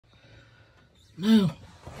Now,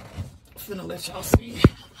 I'm finna let y'all see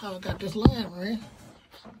how I got this line ran.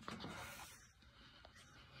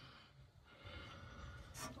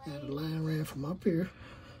 Got the line ran from up here.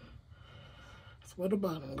 That's where the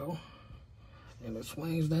bottom go. And it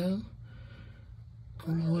swings down,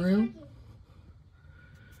 come around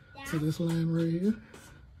to this line right here.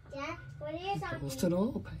 Dad, what are you talking? Goes to the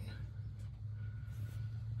oil pan.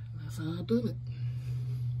 That's how I do it.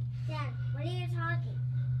 Dad, what are you talking?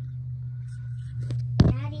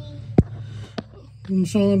 Daddy. I'm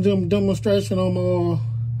showing them demonstration on my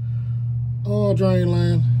oil drain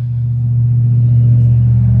line.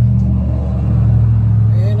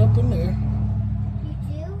 And up in there. You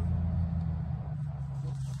do?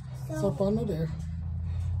 It's up under there.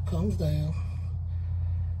 Comes down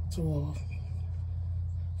to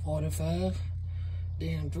a 45.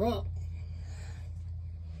 Then drop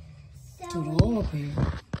to the oil pan.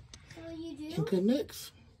 So you do? And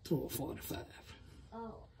connects to a 45.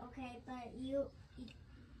 Oh, okay, but you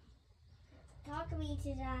talk to me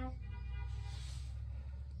to Dad.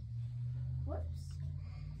 Whoops.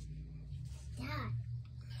 Dad.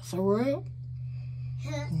 That's a wrap.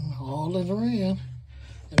 All is ran.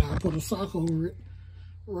 And I put a sock over it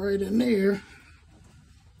right in there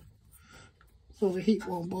so the heat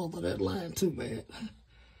won't bother that line too bad.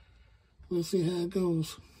 We'll see how it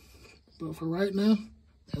goes. But for right now,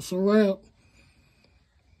 that's a wrap.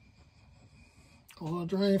 Oil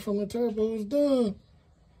drain from the turbo is done.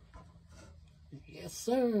 Yes,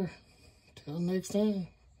 sir. Till next time.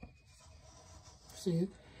 See,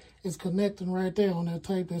 it's connecting right there on that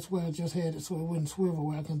tape. That's where I just had it so it wouldn't swivel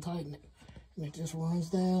where I can tighten it. And it just runs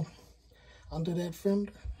down under that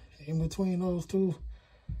fender, in between those two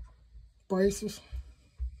braces,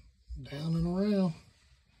 down and around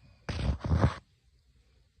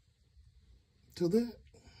to the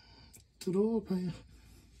oil pan.